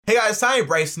Hey guys, Tommy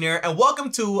Bryson here, and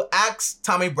welcome to Ask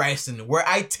Tommy Bryson, where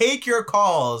I take your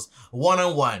calls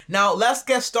one-on-one. Now, let's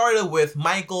get started with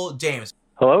Michael James.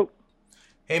 Hello?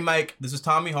 Hey Mike, this is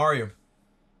Tommy. How are you?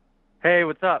 Hey,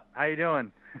 what's up? How you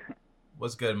doing?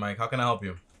 What's good, Mike? How can I help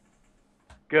you?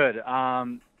 Good.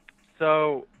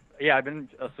 So I've been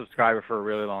a subscriber for a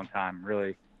really long time.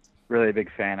 Really, really a big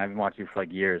fan. I've been watching you for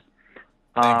like years.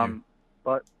 Thank you.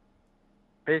 But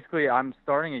basically, I'm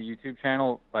starting a YouTube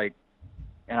channel,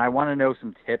 and I want to know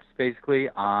some tips, basically,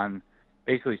 on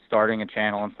basically starting a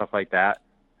channel and stuff like that.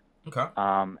 Okay.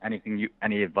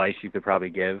 Any advice you could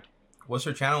probably give? What's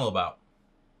your channel about?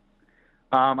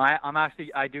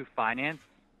 I do finance.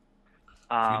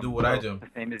 You do what I do. The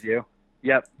same as you.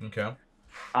 Yep. Okay. And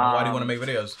why do you want to make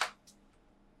videos?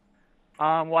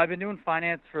 Well, I've been doing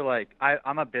finance for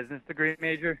I'm a business degree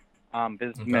major,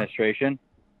 business administration.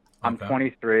 I'm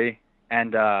 23,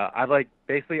 and I've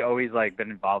basically always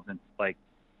been involved in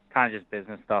kind of just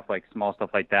business stuff, small stuff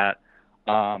like that.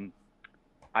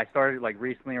 I started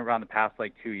recently around the past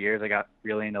 2 years. I got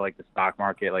really into the stock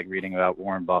market, reading about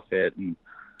Warren Buffett and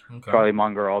Charlie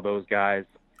Munger, all those guys.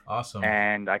 Awesome.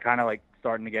 And I kind of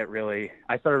starting to get really.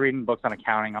 I started reading books on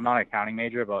accounting. I'm not an accounting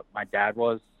major, but my dad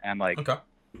was, and I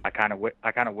kind of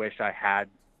wish I had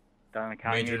done an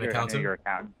accounting Major in major. accounting? You're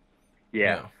accountant.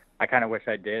 Yeah, I kind of wish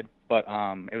I did, but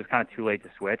it was kind of too late to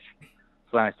switch.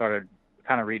 So then I started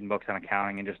kind of reading books on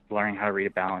accounting and just learning how to read a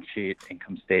balance sheet,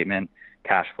 income statement,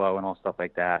 cash flow, and all stuff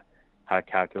like that. How to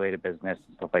calculate a business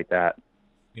and stuff like that.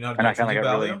 You know how to do intrinsic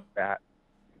value?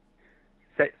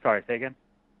 Sorry, say again.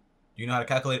 Do you know how to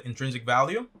calculate intrinsic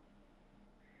value?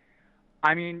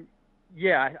 I mean,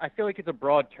 yeah, I feel like it's a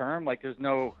broad term. There's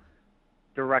no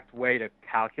direct way to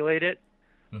calculate it.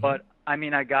 But I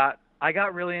mean, I got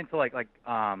really into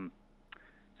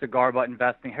cigar butt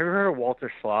investing. Have you heard of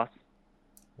Walter Schloss?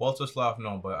 Walter Schloss,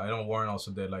 no, but I know Warren also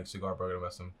did cigar butt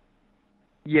investing.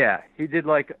 Yeah, he did.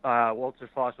 Walter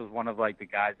Schloss was one of the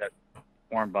guys that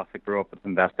Warren Buffett grew up with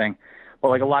investing.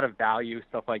 But a lot of value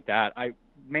stuff like that. I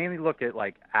mainly look at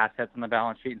assets on the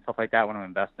balance sheet and stuff like that when I'm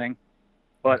investing.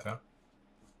 But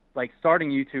starting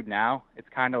YouTube now, it's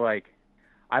kind of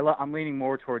I'm leaning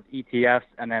more towards ETFs,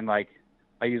 and then I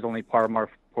use only part of my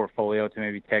portfolio to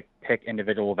maybe pick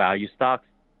individual value stocks,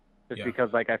 just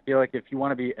because I feel like if you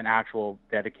want to be an actual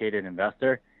dedicated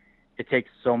investor, it takes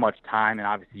so much time, and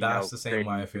obviously that's the same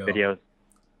way I feel. Videos.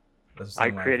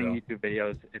 Creating YouTube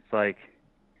videos, it's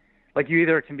you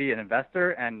either can be an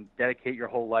investor and dedicate your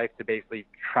whole life to basically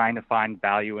trying to find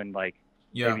value in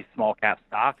maybe small cap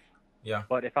stocks. Yeah.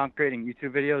 But if I'm creating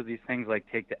YouTube videos, these things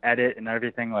take to edit and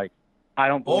everything. I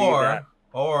don't believe that.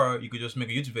 Or you could just make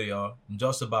a YouTube video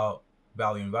just about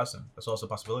value investing. That's also a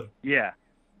possibility. Yeah.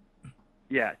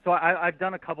 Yeah. So I've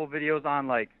done a couple videos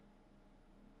on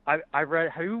I've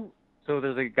read so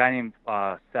there's a guy named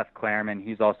Seth Klarman.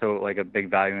 He's also a big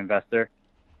value investor.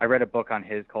 I read a book on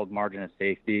his called Margin of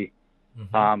Safety.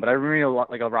 But I've been reading a lot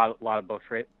of books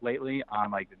lately on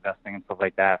investing and stuff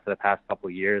like that for the past couple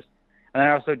of years. And then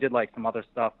I also did some other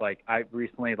stuff. I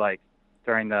recently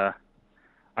during the,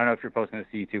 I don't know if you're posting this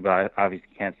to YouTube, but I obviously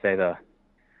can't say the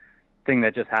thing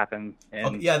that just happened.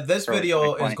 This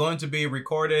video is going to be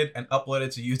recorded and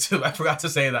uploaded to YouTube. I forgot to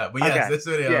say that, but yes, this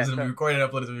video is going to be recorded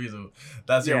and uploaded to YouTube.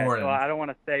 That's your warning. So I don't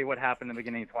want to say what happened in the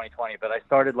beginning of 2020, but I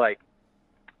started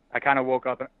I kind of woke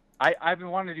up and I've been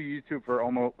wanting to do YouTube for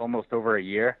almost over a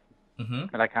year,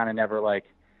 and I kind of never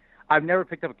I've never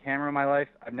picked up a camera in my life.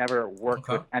 I've never worked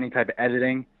with any type of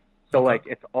editing, so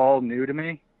it's all new to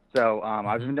me. So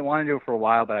I've been wanting to do it for a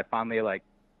while, but I finally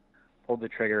pulled the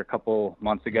trigger a couple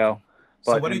months ago.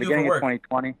 But so what do you do for work? In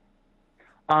 2020,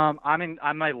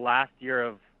 I'm my last year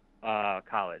of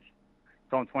college,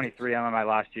 so I'm 23. I'm in my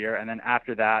last year, and then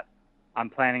after that,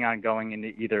 I'm planning on going into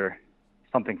either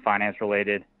something finance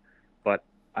related, but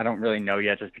I don't really know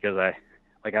yet, just because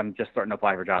I'm just starting to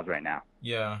apply for jobs right now.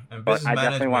 Yeah, and business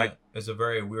management is a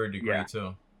very weird degree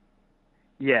too.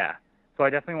 Yeah, so I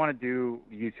definitely want to do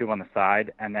YouTube on the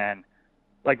side, and then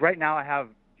right now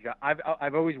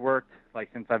I've always worked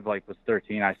since I was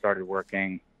 13. I started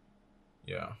working.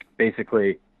 Yeah.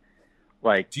 Basically,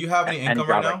 do you have any income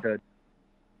right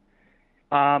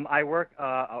now? I work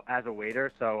as a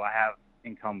waiter, so I have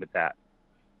income with that.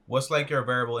 What's your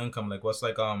variable income? What's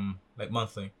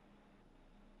monthly?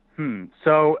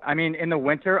 So, I mean, in the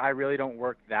winter, I really don't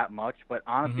work that much, but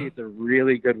honestly, it's a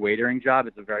really good waitering job.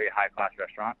 It's a very high-class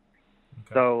restaurant.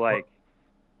 Okay. So, where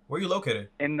are you located?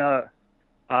 In the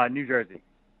New Jersey.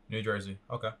 New Jersey.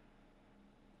 Okay.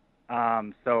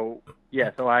 So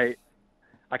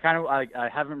I kind of I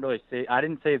haven't really I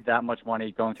didn't save that much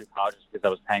money going through college just because I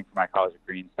was paying for my college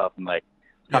degree and stuff, and it's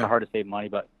kind of hard to save money.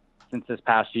 But since this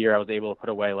past year, I was able to put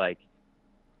away like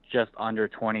just under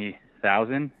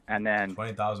 20,000, and then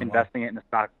 20,000. investing it in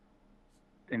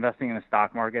the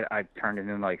stock market, I turned it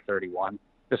in like 31,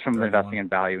 just from 31. investing in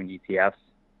value in ETFs.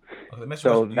 Okay,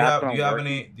 So do that's you have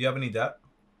any debt?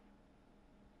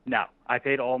 No, I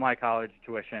paid all my college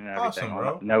tuition and everything. Awesome,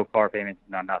 bro. No car payments,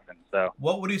 no nothing. So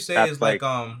What would you say that's is like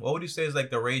what would you say is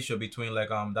like the ratio between like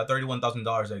that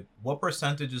 $31,000? Like what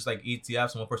percentage is like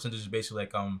ETFs and what percentage is basically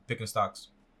like picking stocks?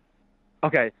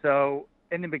 okay, so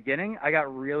in the beginning, I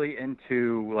got really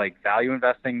into like value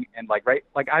investing, and like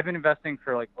I've been investing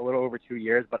for like a little over 2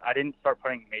 years, but I didn't start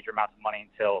putting major amounts of money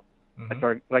until I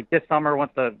started like this summer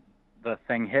once the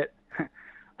thing hit.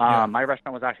 My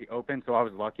restaurant was actually open, so I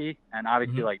was lucky, and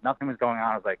obviously like nothing was going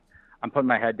on. I was like, I'm putting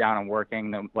my head down and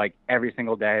working like every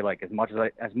single day, like as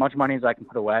much money as I can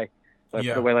put away. So I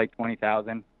put away like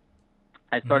 20,000.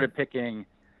 I started picking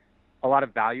a lot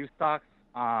of value stocks.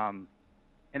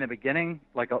 In the beginning,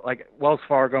 like Wells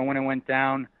Fargo when it went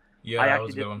down. Yeah, I that actually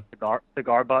was a did good one.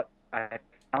 cigar butt. I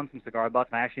found some cigar butts,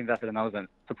 and I actually invested in those, and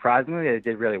surprisingly, they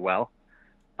did really well.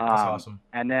 That's awesome.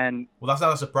 And then, well, that's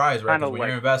not a surprise, right? Because when like,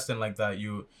 you're investing like that,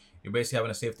 you're basically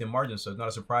having a safety margin, so it's not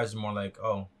a surprise. It's more like,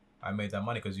 oh, I made that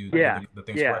money because you did the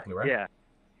things correctly, right? Yeah.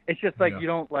 It's just like you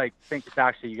don't like think it's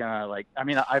actually gonna like. I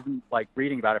mean, I've been like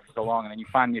reading about it for so long, and then you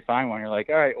find one. You're like,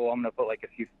 all right, well, I'm gonna put like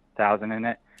a few thousand in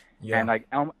it. Yeah. And like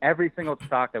every single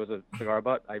stock that was a cigar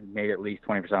butt, I made at least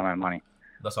 20% of my money.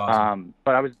 That's awesome.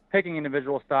 But I was picking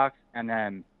individual stocks, and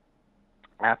then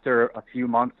after a few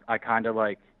months, I kind of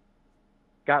like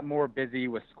got more busy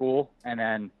with school, and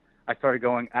then I started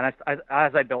going. And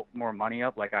as I built more money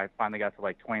up, like I finally got to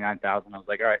like 29,000. I was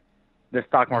like, all right, the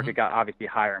stock market got obviously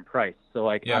higher in price. So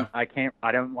like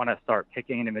I don't want to start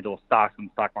picking individual stocks when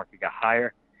the stock market got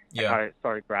higher. Yeah. I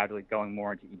started gradually going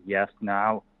more into ETFs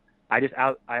now.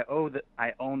 I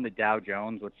own the Dow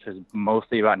Jones, which is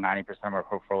mostly about 90% of my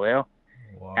portfolio.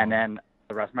 Wow. And then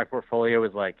the rest of my portfolio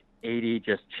is like 80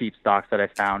 just cheap stocks that I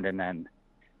found, and then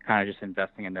kind of just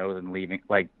investing in those and leaving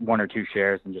like 1 or 2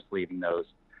 shares and just leaving those.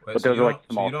 Wait, but so those are like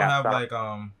small. So you don't have stocks.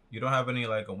 Like you don't have any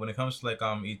like when it comes to like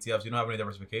ETFs, you don't have any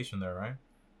diversification there, right?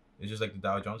 It's just like the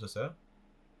Dow Jones, that's it?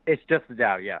 It's just the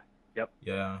Dow, yeah. Yep.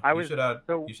 Yeah. You should add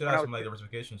some like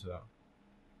diversification to that.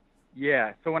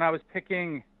 Yeah. So when I was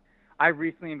picking, I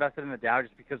recently invested in the Dow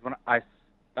just because when I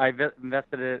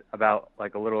invested it about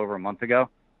like a little over a month ago.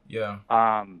 Yeah.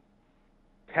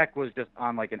 Tech was just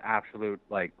on like an absolute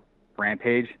like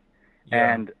rampage,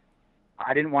 and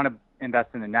I didn't want to invest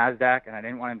in the Nasdaq, and I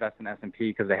didn't want to invest in S&P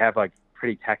because they have like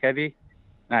pretty tech heavy.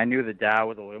 And I knew the Dow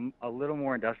was a little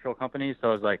more industrial company, so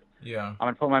I was like, I'm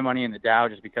gonna put my money in the Dow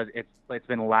just because it's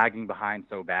been lagging behind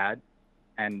so bad,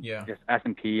 and just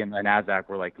S&P and the Nasdaq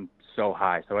were like so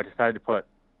high, so I decided to put.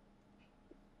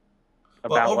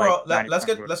 Well, overall, let's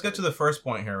get to the first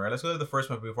point here, right? Let's go to the first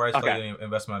point before I start getting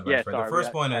investment advice. Right? The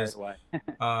first point is,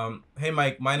 hey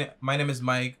Mike, my name is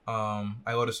Mike. I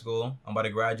go to school. I'm about to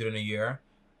graduate in a year.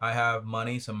 I have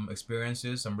money, some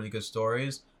experiences, some really good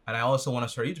stories, and I also want to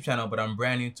start a YouTube channel, but I'm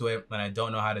brand new to it and I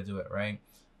don't know how to do it. Right?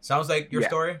 Sounds like your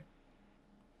story.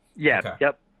 Yeah. Okay.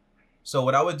 Yep. So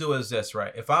what I would do is this,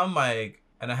 right? If I'm Mike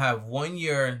and I have 1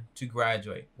 year to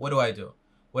graduate, what do?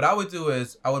 What I would do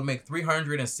is I would make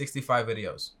 365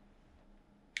 videos.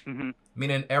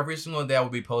 Meaning every single day I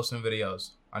would be posting videos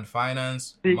on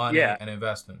finance, money, and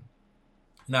investing.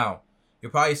 Now,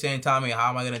 you're probably saying, Tommy,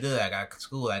 how am I going to do that? I got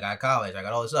school, I got college, I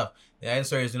got all this stuff. The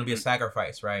answer is going to be a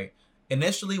sacrifice, right?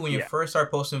 Initially, when you first start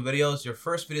posting videos, your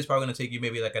first video is probably going to take you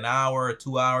maybe like an hour,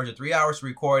 2 hours, or 3 hours to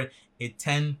record a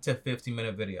 10 to 15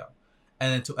 minute video.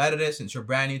 And then to edit it, since you're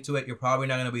brand new to it, you're probably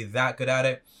not going to be that good at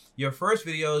it. Your first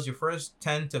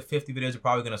 10 to 50 videos are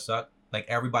probably going to suck, like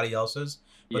everybody else's.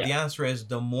 But the answer is,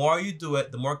 the more you do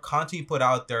it, the more content you put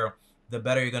out there, the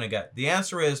better you're going to get. The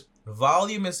answer is,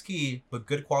 volume is key, but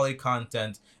good quality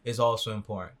content is also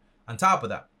important. On top of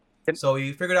that, so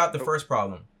you figured out the first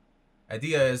problem.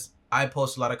 Idea is, I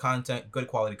post a lot of content, good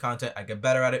quality content. I get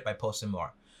better at it by posting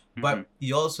more. But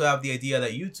you also have the idea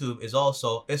that YouTube is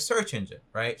also a search engine,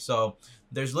 right? So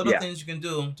there's little things you can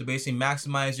do to basically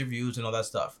maximize your views and all that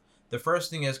stuff. The first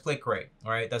thing is click rate,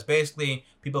 all right? That's basically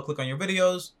people click on your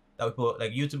videos. That people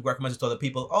like YouTube recommends it to other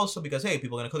people also because, hey,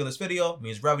 people are going to click on this video,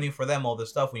 means revenue for them, all this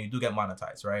stuff when you do get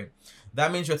monetized, right?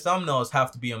 That means your thumbnails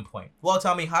have to be on point. Well,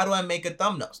 tell me, how do I make a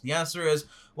thumbnails? The answer is,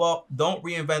 well, don't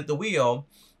reinvent the wheel.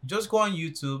 Just go on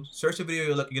YouTube, search the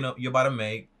video you're about to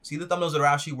make, see the thumbnails that are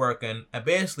actually working, and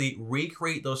basically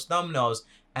recreate those thumbnails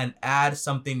and add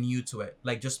something new to it.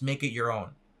 Like just make it your own.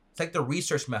 It's like the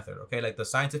research method, okay? Like the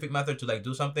scientific method to like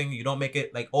do something. You don't make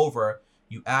it like over.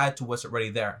 You add to what's already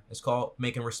there. It's called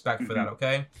making respect for that,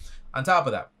 okay? On top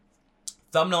of that,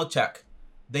 thumbnail check.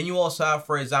 Then you also have,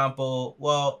 for example,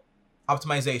 well,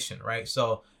 optimization, right?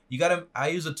 So I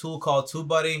use a tool called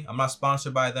TubeBuddy. I'm not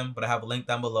sponsored by them, but I have a link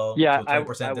down below Yeah, to a 20%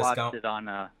 I discount. watched it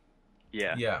on,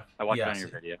 Yeah. I watched it on your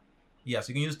video. Yeah, so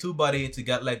you can use TubeBuddy to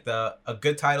get like a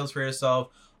good titles for yourself,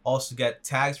 also get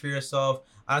tags for yourself.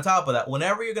 On top of that,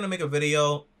 whenever you're going to make a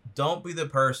video, don't be the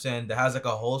person that has like a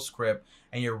whole script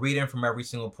and you're reading from every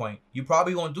single point. You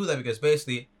probably won't do that because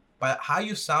basically by how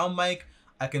you sound, Mike,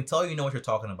 I can tell you know what you're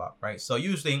talking about, right? So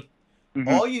usually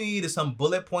all you need is some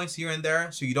bullet points here and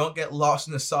there so you don't get lost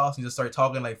in the sauce and just start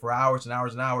talking like for hours and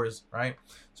hours and hours, right?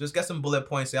 So just get some bullet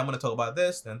points. Say, I'm going to talk about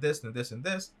this, then this, then this, and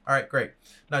this. All right, great.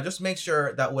 Now just make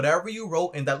sure that whatever you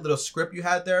wrote in that little script you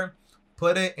had there,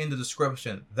 put it in the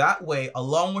description. That way,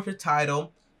 along with your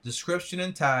title, description,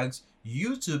 and tags,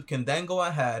 YouTube can then go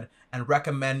ahead and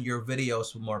recommend your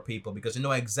videos to more people because they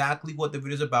know exactly what the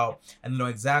video is about and they know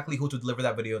exactly who to deliver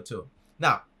that video to.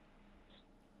 Now,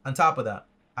 on top of that,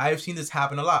 I've seen this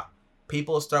happen a lot.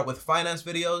 People start with finance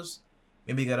videos,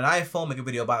 maybe get an iPhone, make a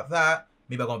video about that.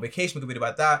 Maybe I go on vacation, make a video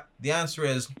about that. The answer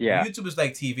is YouTube is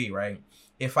like TV, right?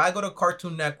 If I go to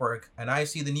Cartoon Network and I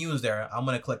see the news there, I'm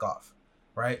going to click off,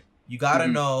 right? You got to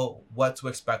know what to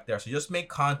expect there. So just make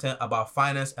content about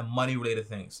finance and money related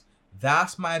things.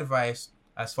 That's my advice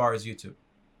as far as YouTube.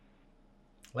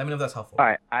 Let me know if that's helpful. All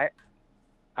right.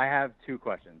 I have two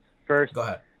questions. First, go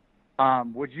ahead.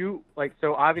 Would you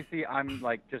so obviously I'm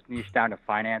like just niche down to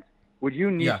finance. Would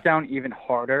you niche down even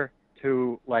harder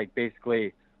to like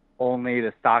basically only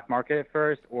the stock market at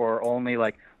first or only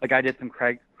like I did some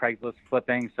Craigslist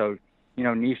flipping. So,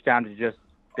 niche down to just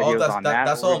videos on that.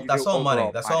 That's all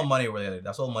money. That's all money related.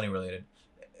 That's all money related.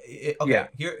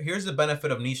 Here's the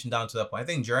benefit of niching down to that point. I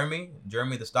think Jeremy,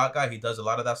 the stock guy, he does a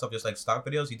lot of that stuff, just like stock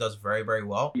videos. He does very, very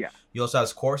well. Yeah. He also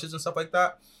has courses and stuff like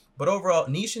that. But overall,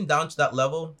 niching down to that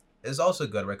level is also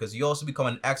good, right? Because you also become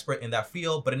an expert in that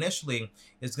field. But initially,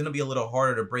 it's going to be a little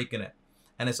harder to break in it.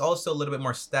 And it's also a little bit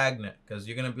more stagnant because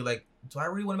you're going to be like, do I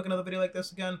really want to make another video like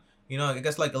this again? It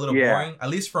gets like a little boring, at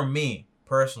least for me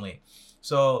personally.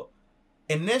 So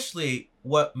initially,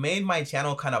 what made my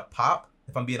channel kind of pop,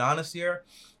 if I'm being honest here,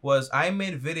 was I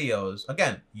made videos.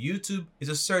 Again, YouTube is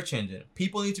a search engine.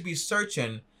 People need to be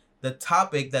searching the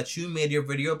topic that you made your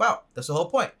video about. That's the whole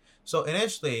point. So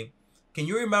initially, can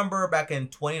you remember back in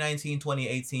 2019,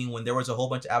 2018 when there was a whole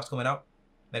bunch of apps coming out?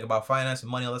 Like about finance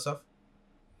and money, all that stuff?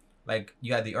 Like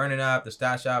you had the Earnin app, the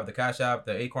Stash app, the Cash app,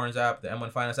 the Acorns app, the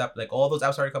M1 Finance app. Like all those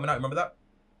apps started coming out. Remember that?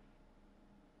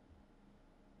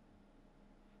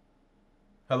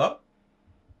 Hello?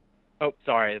 Oh,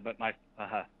 sorry, but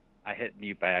I hit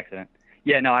mute by accident.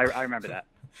 Yeah, no, I remember that.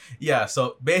 Yeah,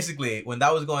 so basically when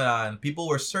that was going on, people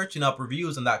were searching up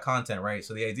reviews on that content, right?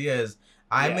 So the idea is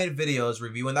I made videos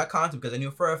reviewing that content because I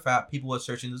knew for a fact people were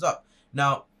searching this up.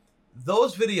 Now,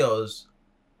 those videos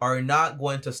are not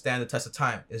going to stand the test of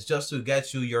time. It's just to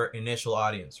get you your initial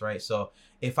audience, right? So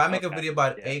if I make a video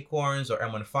about Acorns or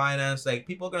M1 Finance, like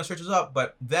people are going to search this up,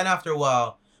 but then after a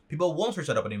while, people won't search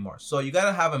that up anymore. So you got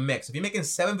to have a mix. If you're making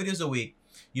 7 videos a week,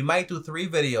 you might do 3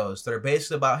 videos that are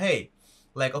basically about, hey,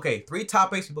 like, okay, 3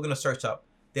 topics people are going to search up.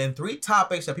 Then 3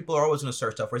 topics that people are always going to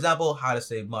search up. For example, how to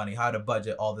save money, how to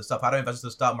budget, all this stuff, how to invest in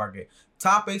the stock market.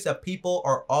 Topics that people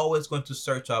are always going to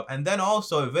search up. And then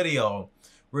also a video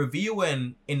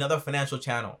reviewing another financial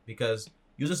channel, because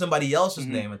using somebody else's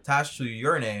name attached to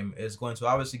your name is going to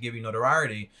obviously give you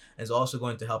notoriety and is also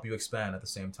going to help you expand at the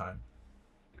same time.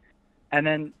 And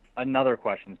then another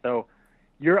question. So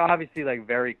you're obviously like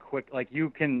very quick, like you're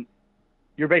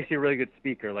basically a really good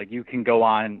speaker. Like you can go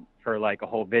on for like a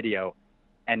whole video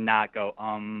and not go,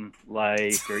 or you know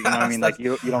what I mean? Like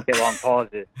you don't get long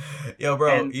pauses. Yo,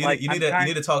 bro, you need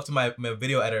to talk to my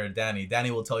video editor, Danny.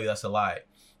 Danny will tell you that's a lie.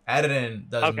 Editing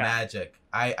does magic.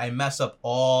 I mess up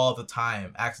all the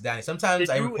time. Ask Danny. Sometimes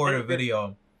I record a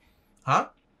video. Huh?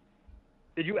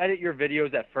 Did you edit your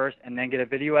videos at first and then get a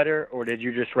video editor, or did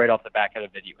you just right off the back get a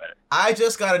video editor? I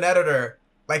just got an editor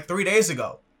like 3 days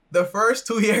ago. The first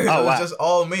 2 years it was just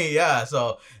all me. Yeah.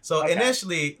 So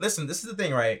initially, listen, this is the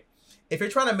thing, right? If you're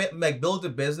trying to build a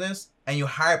business and you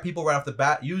hire people right off the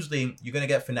bat, usually you're going to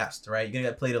get finessed, right? You're going to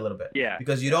get played a little bit. Yeah.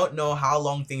 Because you don't know how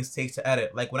long things take to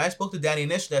edit. Like when I spoke to Danny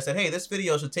initially, I said, hey, this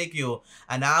video should take you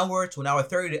an hour to an hour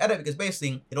 30 to edit because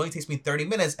basically it only takes me 30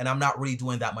 minutes and I'm not really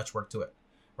doing that much work to it,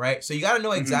 right? So you got to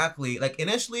know exactly, like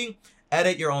initially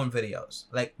edit your own videos,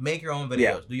 like make your own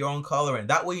videos, do your own coloring.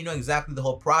 That way you know exactly the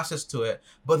whole process to it.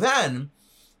 But then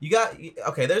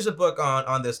there's a book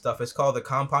on this stuff. It's called The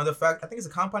Compound Effect. I think it's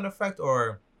The Compound Effect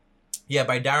by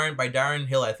Darren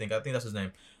Hill, I think that's his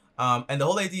name. And the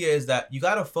whole idea is that you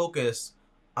got to focus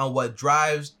on what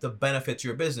drives the benefit to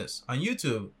your business. On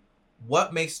YouTube,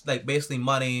 what makes like basically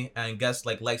money and gets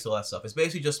like likes, all that stuff. It's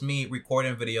basically just me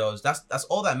recording videos. That's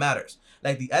all that matters.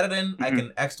 Like the editing, I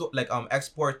can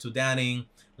export to Danny.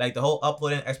 Like the whole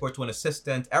uploading, export to an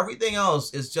assistant. Everything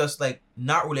else is just like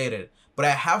not related. But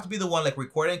I have to be the one like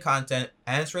recording content,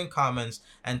 answering comments,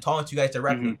 and talking to you guys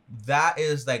directly. That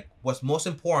is like what's most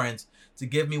important to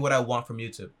give me what I want from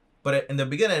YouTube. But in the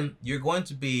beginning, you're going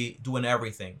to be doing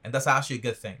everything, and that's actually a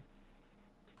good thing.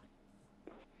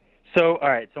 So, all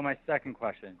right. So my second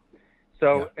question.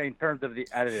 So in terms of the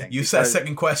editing, you said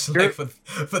second question like for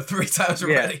 3 times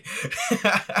already.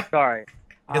 Sorry.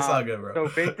 It's all good, bro.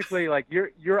 So basically, like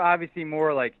you're obviously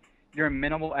more like you're in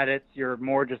minimal edits. You're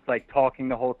more just like talking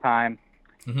the whole time.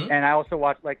 And I also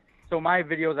watch so my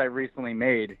videos I recently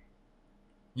made,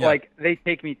 like they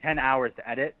take me 10 hours to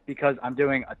edit because I'm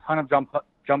doing a ton of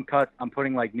jump cuts. I'm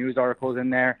putting like news articles in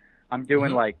there. I'm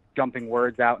doing like jumping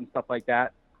words out and stuff like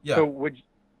that. Yeah. So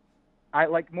I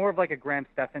like more of like a Graham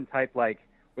Stephan type, like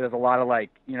where there's a lot of like,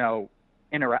 you know,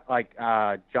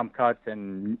 jump cuts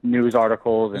and news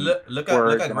articles and look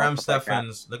at Graham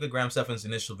Stephan's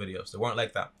initial videos. They weren't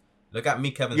like that. Look at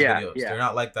me, Kevin's videos. They're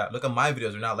not like that. Look at my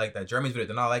videos. They're not like that. Jeremy's videos.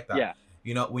 They're not like that. Yeah.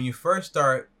 You know, when you first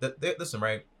start, listen,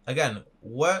 right? Again,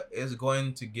 what is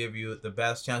going to give you the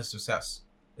best chance of success?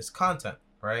 It's content,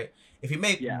 right? If you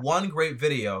make one great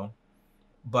video,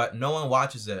 but no one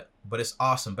watches it, but it's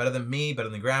awesome, better than me, better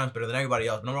than Graham, better than everybody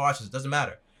else, no one watches it, doesn't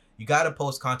matter. You got to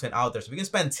post content out there. So if you can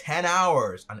spend 10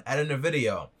 hours on editing a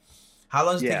video, how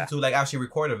long does it take to like actually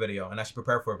record a video and actually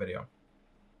prepare for a video?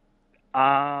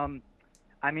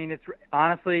 I mean, it's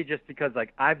honestly just because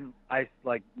like I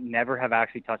like never have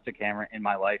actually touched a camera in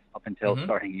my life up until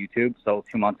starting YouTube. So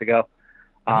 2 months ago,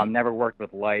 never worked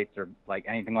with lights or like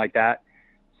anything like that.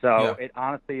 So it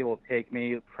honestly will take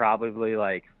me probably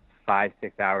like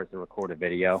 5-6 hours to record a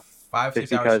video.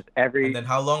 5-6 hours. And then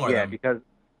how long are they? Yeah, because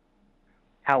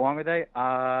how long are they?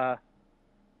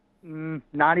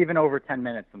 Not even over 10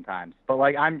 minutes sometimes. But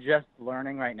like I'm just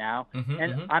learning right now,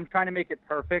 and I'm trying to make it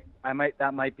perfect.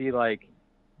 That might be like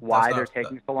why they're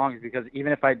taking so long, is because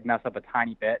even if I mess up a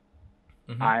tiny bit,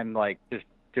 I'm like just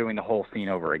doing the whole scene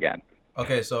over again.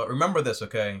 Okay, so remember this,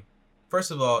 okay?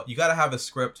 First of all, you got to have a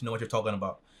script to know what you're talking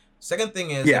about. Second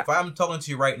thing is, if I'm talking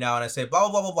to you right now and I say blah,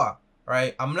 blah, blah, blah,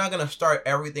 right? I'm not going to start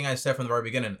everything I said from the very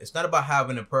beginning. It's not about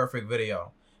having a perfect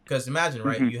video. Because imagine,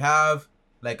 right? You have,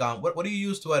 like, what do you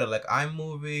use to edit? Like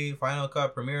iMovie, Final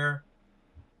Cut, Premiere?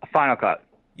 Final Cut.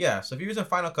 Yeah, so if you're using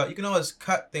Final Cut, you can always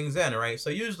cut things in, right? So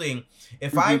usually,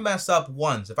 if I mess up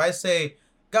once, if I say,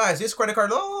 guys, this credit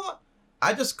card,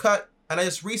 I just cut and I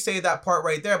just re-say that part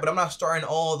right there, but I'm not starting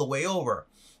all the way over.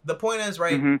 The point is,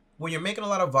 right, when you're making a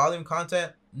lot of volume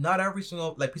content, not every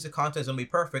single like piece of content is going to be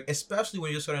perfect, especially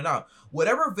when you're just starting out.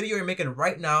 Whatever video you're making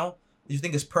right now that you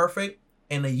think is perfect,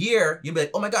 in a year, you'll be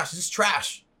like, oh my gosh, this is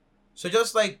trash. So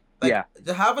just to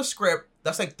have a script,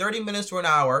 that's like 30 minutes to an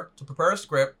hour to prepare a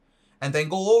script, and then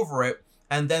go over it,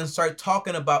 and then start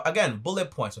talking about, again,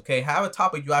 bullet points, okay? Have a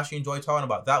topic you actually enjoy talking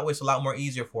about. That way it's a lot more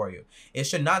easier for you. It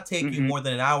should not take you more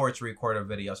than an hour to record a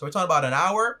video. So we're talking about an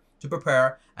hour to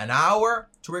prepare, an hour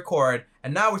to record,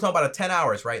 and now we're talking about 10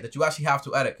 hours, right, that you actually have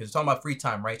to edit, because you're talking about free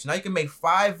time, right? So now you can make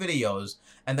 5 videos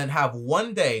and then have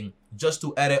one day just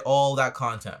to edit all that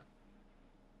content.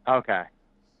 Okay.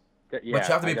 Yeah, but you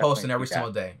have to be posting every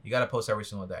single day. You got to post every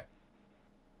single day.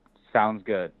 Sounds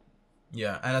good.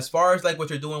 Yeah, and as far as like what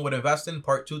you're doing with investing,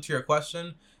 part 2 to your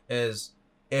question is,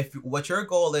 if what your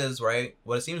goal is, right,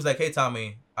 what it seems like, hey,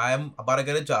 Tommy, I'm about to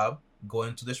get a job, go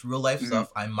into this real life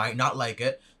stuff. I might not like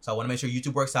it, so I want to make sure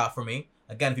YouTube works out for me.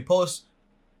 Again, if you post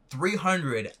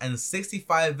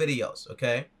 365 videos,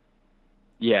 okay?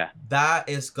 Yeah. That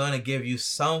is going to give you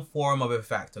some form of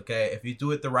effect, okay? If you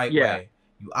do it the right way.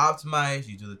 You optimize,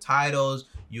 you do the titles,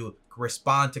 you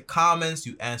respond to comments,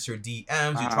 you answer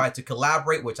DMs, you try to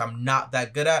collaborate, which I'm not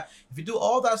that good at. If you do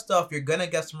all that stuff, you're going to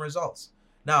get some results.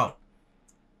 Now,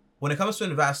 when it comes to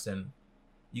investing,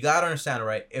 you got to understand,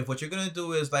 right? If what you're going to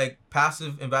do is like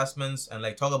passive investments and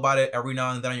like talk about it every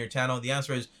now and then on your channel, the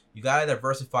answer is you got to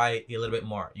diversify a little bit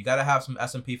more. You got to have some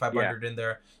S&P 500 in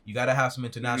there. You got to have some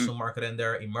international market in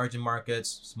there, emerging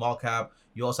markets, small cap.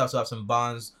 You also have to have some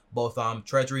bonds, both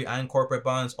treasury and corporate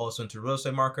bonds, also into real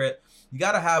estate market. You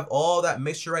got to have all that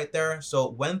mixture right there. So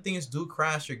when things do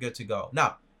crash, you're good to go.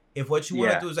 Now, if what you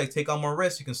want to do is like take on more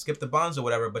risk, you can skip the bonds or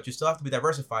whatever, but you still have to be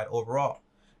diversified overall.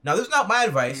 Now, this is not my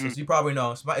advice, as you probably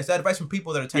know. It's that advice from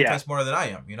people that are 10 times smarter than I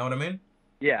am. You know what I mean?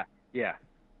 Yeah.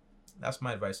 That's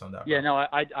my advice on that. Yeah, no,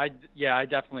 I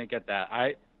definitely get that.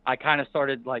 I kind of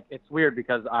started, like, it's weird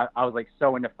because I was like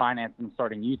so into finance and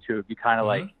starting YouTube. You kind of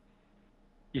like,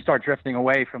 you start drifting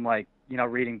away from like, you know,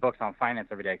 reading books on finance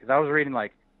every day. Because I was reading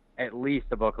like at least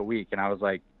a book a week, and I was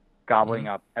like gobbling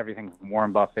up everything from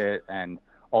Warren Buffett and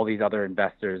all these other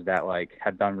investors that like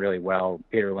had done really well,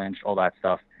 Peter Lynch, all that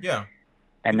stuff. Yeah.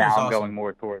 And now I'm going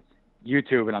more towards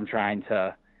YouTube, and I'm trying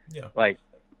to like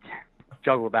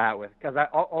juggle that with, because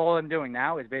all I'm doing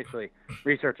now is basically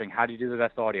researching how do you do the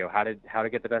best audio, how to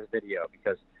get the best video,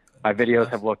 because my videos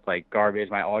have looked like garbage.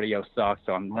 My audio sucks,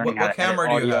 so I'm learning how to edit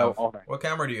audio. What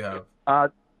camera do you have?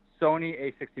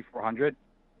 Sony A6400.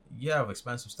 You have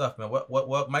expensive stuff, man.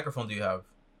 What microphone do you have?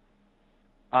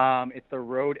 It's the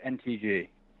Rode NTG.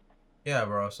 Yeah,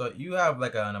 bro. So you have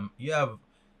like you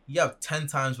have 10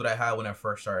 times what I had when I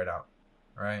first started out,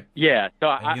 right? Yeah. So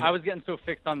I was getting so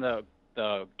fixed on the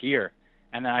gear,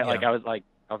 and then I was like,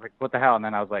 what the hell? And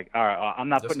then I was like, all right, I'm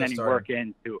not putting any work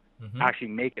in to actually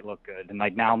make it look good. And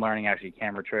like now I'm learning actually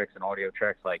camera tricks and audio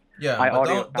tricks. Like but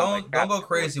don't go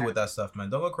crazy with that stuff, man.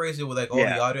 Don't go crazy with like all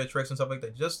the audio tricks and stuff like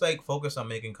that. Just like focus on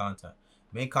making content.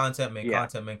 Make content,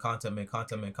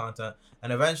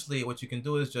 and eventually what you can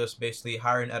do is just basically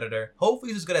hire an editor.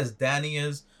 Hopefully he's as good as Danny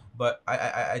is, but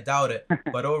I doubt it.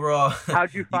 But overall,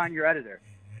 how'd you find your editor?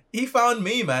 He found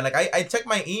me, man. Like I check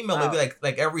my email maybe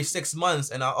like every 6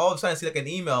 months, and I all of a sudden see like an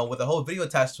email with a whole video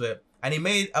attached to it, and he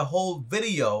made a whole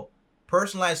video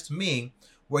personalized to me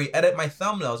where he edited my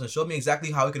thumbnails and showed me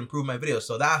exactly how he can improve my videos.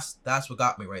 So that's what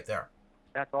got me right there.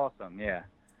 That's awesome. Yeah.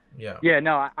 Yeah. Yeah.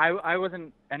 No, I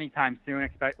wasn't anytime soon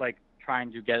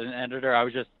trying to get an editor. I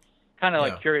was just kind of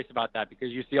like curious about that, because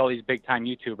you see all these big time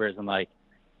YouTubers and like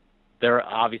they're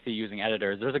obviously using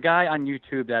editors. There's a guy on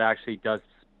YouTube that actually does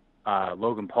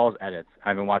Logan Paul's edits.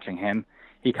 I've been watching him.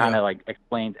 He kind of like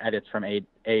explains edits from A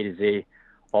to Z,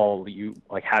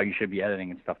 like how you should be editing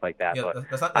and stuff like that. Yeah, but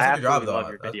that's not your job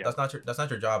though. That's not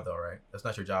your job though, right? That's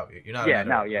not your job. You're not. Yeah,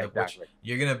 no, yeah, exactly.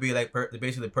 You're gonna be like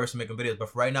basically the person making videos, but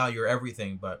for right now you're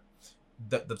everything. But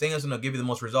the thing that's gonna give you the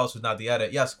most results is not the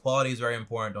edit. Yes, quality is very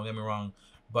important. Don't get me wrong,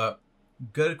 but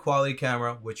good quality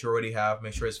camera, which you already have,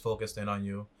 make sure it's focused in on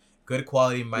you. Good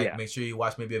quality mic. Make sure you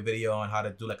watch maybe a video on how to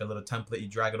do like a little template. You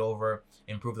drag it over,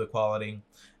 improve the quality,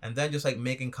 and then just like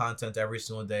making content every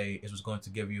single day is what's going to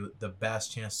give you the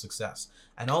best chance of success.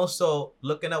 And also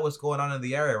looking at what's going on in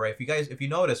the area, right? If you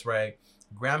notice, right,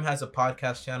 Graham has a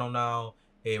podcast channel now,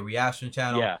 a reaction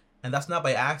channel, and that's not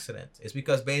by accident. It's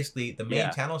because basically the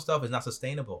main channel stuff is not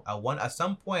sustainable. At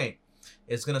some point,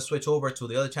 it's gonna switch over to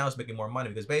the other channels making more money,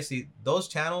 because basically those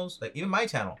channels, like even my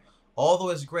channel, although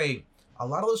it's great, a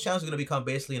lot of those channels are going to become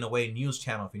basically in a way news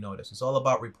channel. If you notice, it's all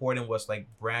about reporting what's like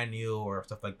brand new or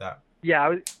stuff like that.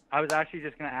 Yeah, I was actually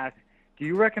just going to ask, do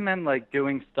you recommend like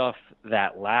doing stuff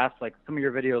that lasts, like some of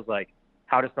your videos, like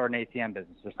how to start an ATM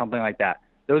business or something like that?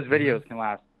 Those videos can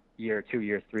last a year, 2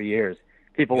 years, 3 years.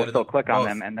 People will still click on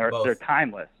them, and they're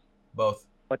timeless. Both.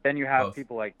 But then you have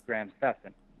people like Graham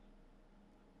Stephan.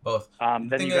 Both.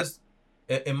 The thing is,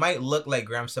 it might look like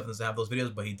Graham Stephan doesn't have those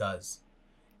videos, but he does.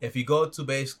 If you go to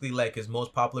basically like his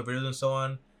most popular videos and so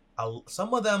on,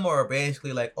 some of them are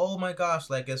basically like, oh my gosh,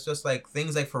 like it's just like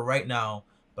things like for right now.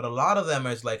 But a lot of them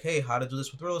is like, hey, how to do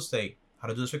this with real estate, how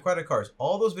to do this with credit cards.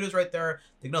 All those videos right there,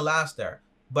 they're gonna last there.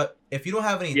 But if you don't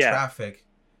have any traffic,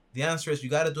 the answer is you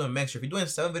got to do a mixture. If you're doing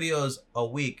 7 videos a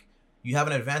week, you have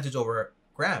an advantage over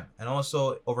Graham and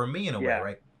also over me in a way,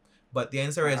 right? But the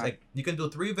answer is like you can do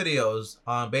 3 videos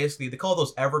on basically, they call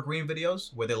those evergreen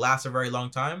videos where they last a very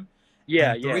long time.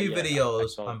 And 3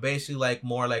 videos on basically like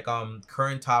more like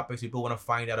current topics people want to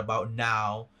find out about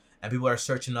now and people are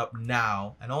searching up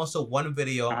now, and also 1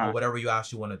 video on whatever you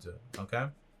actually want to do. Okay.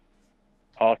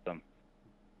 Awesome.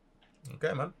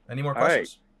 Okay, man. Any more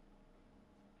questions?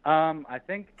 Right. I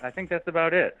think that's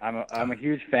about it. I'm a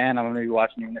huge fan. I'm gonna be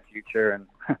watching you in the future, and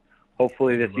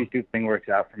hopefully this YouTube thing works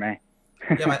out for me.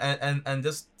 Yeah, man, and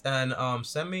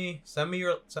send me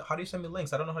your. How do you send me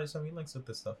links? I don't know how to send me links with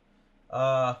this stuff.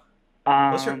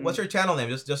 What's your channel name?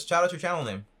 Just shout out your channel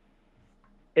name.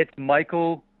 It's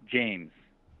Michael James.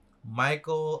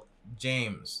 Michael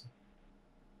James.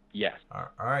 Yes. All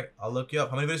right. I'll look you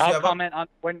up. How many videos do you have? I'll comment on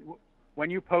when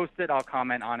you post it. I'll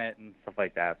comment on it and stuff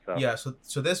like that. So yeah.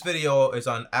 So this video is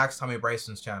on Axe Tommy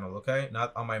Bryson's channel. Okay,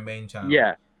 not on my main channel.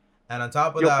 Yeah. And on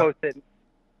top of You'll that, post it.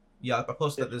 Yeah, I'll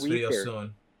post this video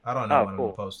soon. I don't know when I'm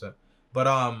gonna post it, but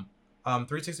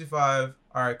 365.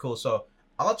 All right, cool. So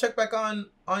I'll check back on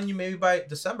you maybe by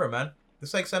December, man.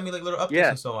 Just like send me like little updates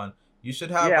and so on. You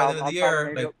should have by the end of the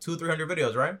year like 200-300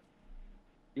 videos, right?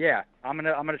 Yeah, I'm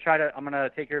gonna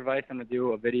take your advice. I'm gonna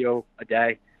do a video a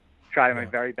day. Try my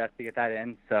very best to get that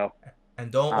in. So.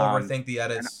 And don't overthink the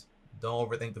edits. Don't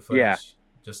overthink the footage. Yeah.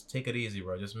 Just take it easy,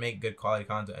 bro. Just make good quality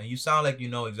content. And you sound like you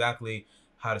know exactly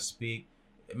how to speak.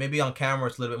 Maybe on camera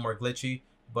it's a little bit more glitchy,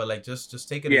 But like, just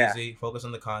take it easy. Focus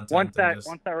on the content. Once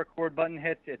that record button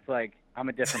hits, it's like I'm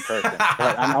a different person.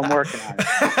 But I'm working on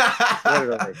it.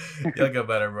 Literally. You'll get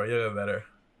better, bro. You'll get better.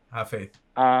 Have faith.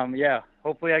 Yeah.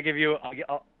 Hopefully,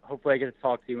 hopefully I get to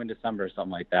talk to you in December or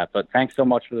something like that. But thanks so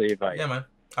much for the advice. Yeah, man.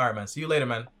 All right, man. See you later,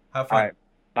 man. Have fun. All right.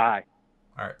 Bye.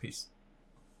 All right. Peace.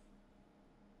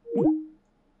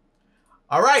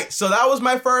 All right. So that was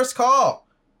my first call.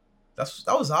 That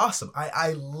was awesome.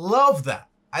 I love that.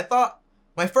 I thought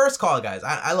my first call, guys.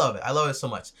 I love it. I love it so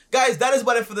much. Guys, that is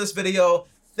about it for this video.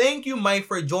 Thank you, Mike,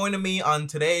 for joining me on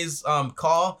today's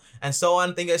call and so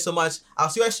on. Thank you guys so much. I'll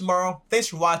see you guys tomorrow. Thanks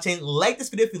for watching. Like this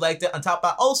video if you liked it. On top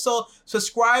of that, also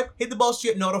subscribe, hit the bell so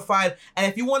you get notified. And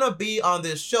if you want to be on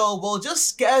this show, well, just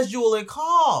schedule a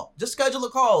call. Just schedule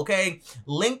a call, okay?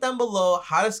 Link down below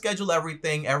how to schedule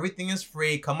everything. Everything is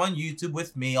free. Come on YouTube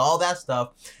with me, all that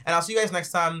stuff. And I'll see you guys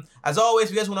next time. As always,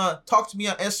 if you guys want to talk to me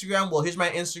on Instagram, well, here's my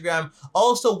Instagram.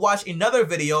 Also, watch another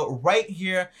video right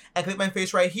here and click my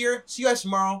face right here. See you guys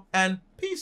tomorrow, and peace.